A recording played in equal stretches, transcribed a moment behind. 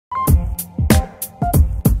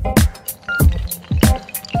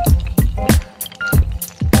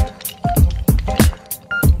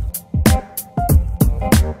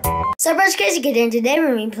Craazy Kid, and today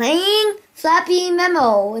we're going to be playing Flappy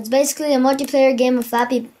Memo. It's basically a multiplayer game of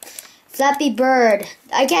Flappy Bird.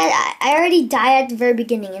 I already died at the very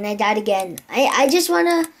beginning, and I died again. I just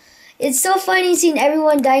wanna. It's so funny seeing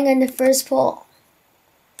everyone dying on the first pull.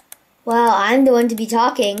 Well, I'm the one to be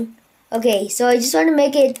talking. Okay, so I just want to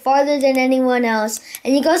make it farther than anyone else,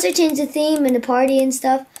 and you can also change the theme and the party and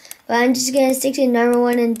stuff. But I'm just gonna stick to the number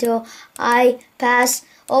one until I pass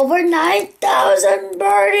over 9,000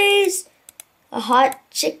 birdies. A hot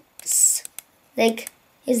chicks.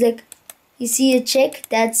 He's like, you see a chick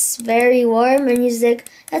that's very warm, and he's like,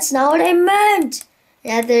 that's not what I meant.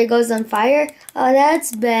 And after it goes on fire, oh,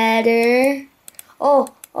 that's better.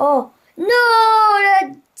 Oh, no,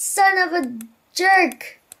 that son of a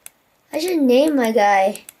jerk. I should name my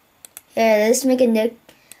guy. Here, let's make a nick.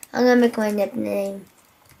 I'm gonna make my nickname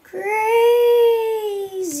Craazy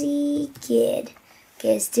Kid.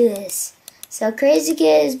 Okay, let's do this. So Craazy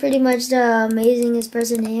Kid is pretty much the amazingest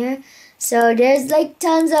person here. So there's like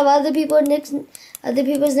tons of other people's names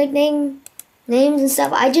and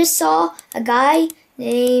stuff. I just saw a guy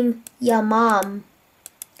named Your Mom.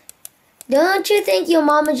 Don't you think Your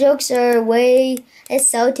Mama jokes are it's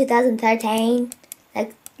so 2013?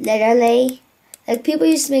 Like literally, like people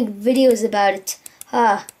used to make videos about it,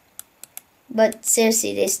 huh? But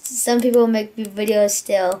seriously, some people make videos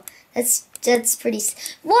still. That's pretty.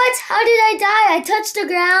 What? How did I die? I touched the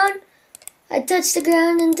ground. And touched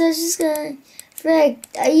the sky. Frick,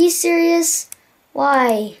 are you serious?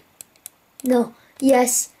 Why? No.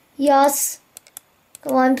 Yes.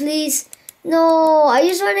 Come on, please. No, I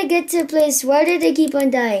just want to get to a place. Why did I keep on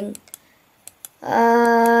dying?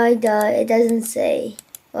 It doesn't say.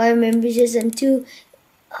 Or maybe just I'm too.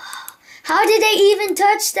 How did I even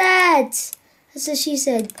touch that? That's what she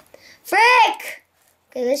said. Frick!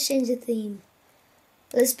 Okay, let's change the theme.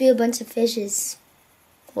 Let's be a bunch of fishes.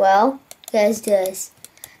 Well, let's do this.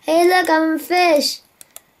 Hey, look, I'm a fish.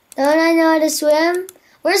 Don't I know how to swim?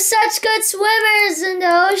 We're such good swimmers in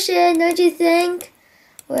the ocean, don't you think?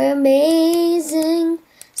 We're amazing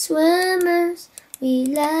swimmers. We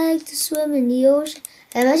like to swim in the ocean.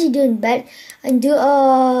 I'm actually doing bad.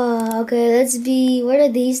 Okay, let's be. What are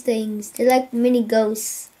these things? They're like mini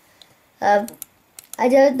ghosts. I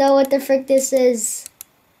don't know what the frick this is.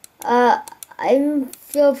 I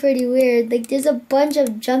feel pretty weird. Like there's a bunch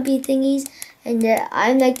of jumpy thingies, and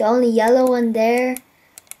I'm like the only yellow one there,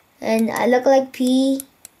 and I look like pee.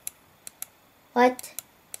 What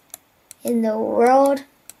in the world?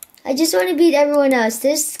 I just want to beat everyone else.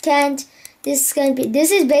 This can't be.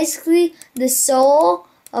 This is basically the soul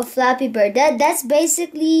of Flappy Bird. That's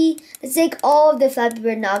basically, it's like all of the Flappy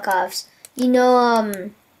Bird knockoffs. You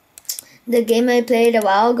know, the game I played a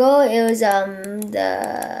while ago, it was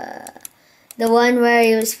the one where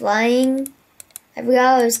he was flying. I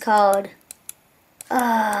forgot what it was called.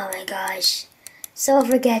 Oh my gosh. So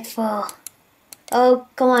forgetful. Oh,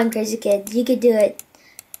 come on, Craazy Kid. You could do it.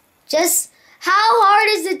 Just, how hard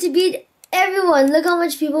is it to beat everyone? Look how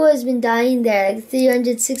much people has been dying there. Like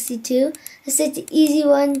 362. That's like the easy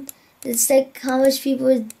one. It's like how much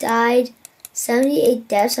people died. 78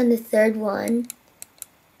 deaths on the third one.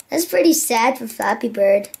 That's pretty sad for Flappy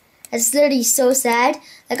Bird. That's literally so sad.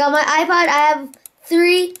 Like on my iPod, I have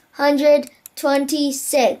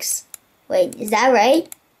 326. Wait, is that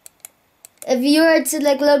right? If you were to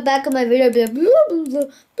like look back at my video, I'd be like, blah, blah, blah,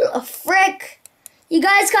 blah. Oh, frick! You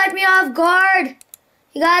guys caught me off guard.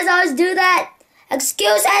 You guys always do that.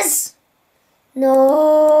 Excuses.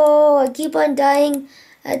 No, I keep on dying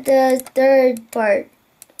at the third part.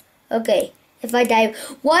 Okay. If I die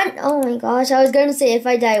oh my gosh, I was going to say if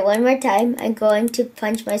I die one more time, I'm going to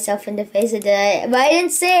punch myself in the face. But I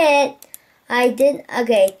didn't say it. I didn't.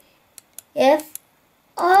 Okay. I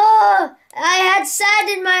had sand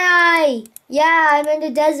in my eye. Yeah, I'm in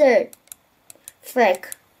the desert.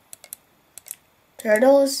 Frick.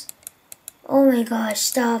 Turtles? Oh my gosh,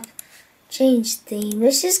 stop. Change theme.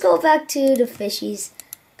 Let's just go back to the fishies.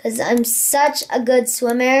 Because I'm such a good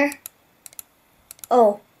swimmer.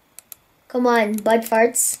 Oh. Come on, Bud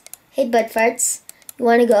Farts. Hey, Bud Farts. You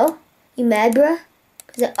wanna go? You mad, bruh?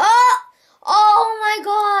 Oh my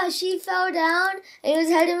gosh, he fell down and he was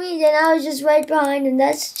ahead of me, then I was just right behind him.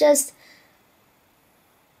 That's just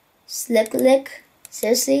slick lick.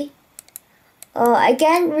 Seriously? Oh, I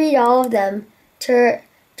can't read all of them.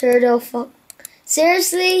 Turtle fuck.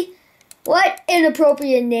 Seriously? What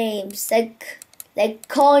inappropriate names? Like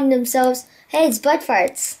calling themselves, hey, it's Bud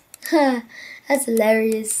Farts. That's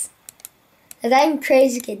hilarious. Like, I'm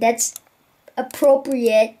Craazy Kid. That's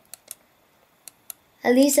appropriate.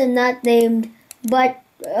 At least I'm not named, but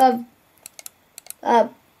I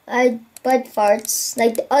butt farts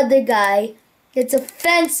like the other guy. That's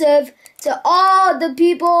offensive to all the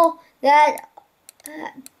people that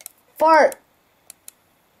fart.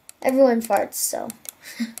 Everyone farts, so.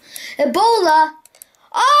 Ebola?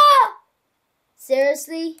 Oh!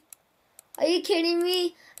 Seriously? Are you kidding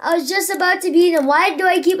me? I was just about to beat him. Why do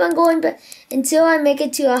I keep on going back until I make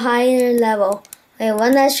it to a higher level? Wait,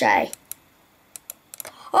 one last try.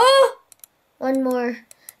 Oh! One more.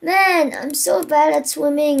 Man, I'm so bad at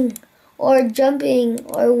swimming or jumping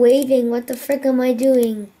or waving. What the frick am I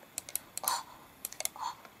doing?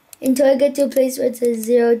 Until I get to a place where it says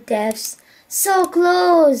 0 deaths. So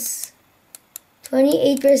close!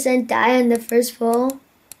 28% die on the first pull.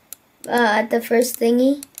 At the first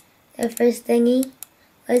thingy.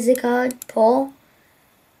 What is it called? Pull?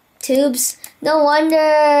 Tubes. No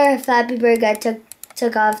wonder Flappy Bird got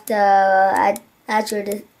took off the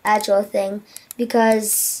actual thing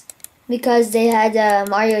because they had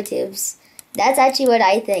Mario tubes. That's actually what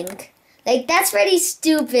I think. Like, that's pretty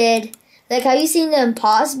stupid. Like, have you seen the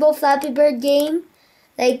Impossible Flappy Bird game?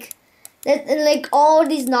 Like all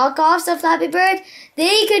these knockoffs of Flappy Bird,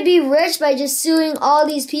 they could be rich by just suing all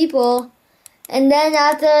these people. And then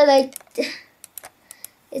after, like,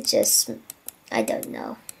 it's just, I don't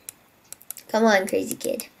know. Come on, crazy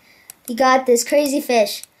kid. You got this. Crazy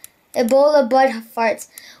fish. Ebola butt farts.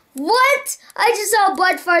 What? I just saw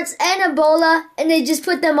butt farts and Ebola, and they just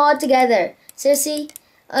put them all together. Seriously?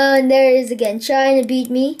 And there it is again, trying to beat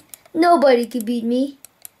me. Nobody could beat me.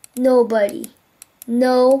 Nobody.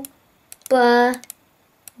 Nobody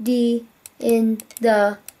in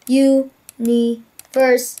the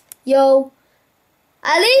universe. Yo.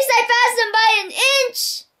 At least I passed them by an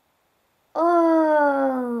inch.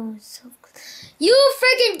 Oh, so close. You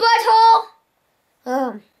freaking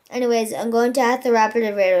butthole. Anyways, I'm going to have to wrap it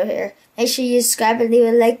up right here. Make sure you subscribe and leave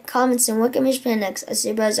a like, comments, and what can we play next. I'll see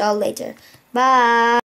you guys all later. Bye.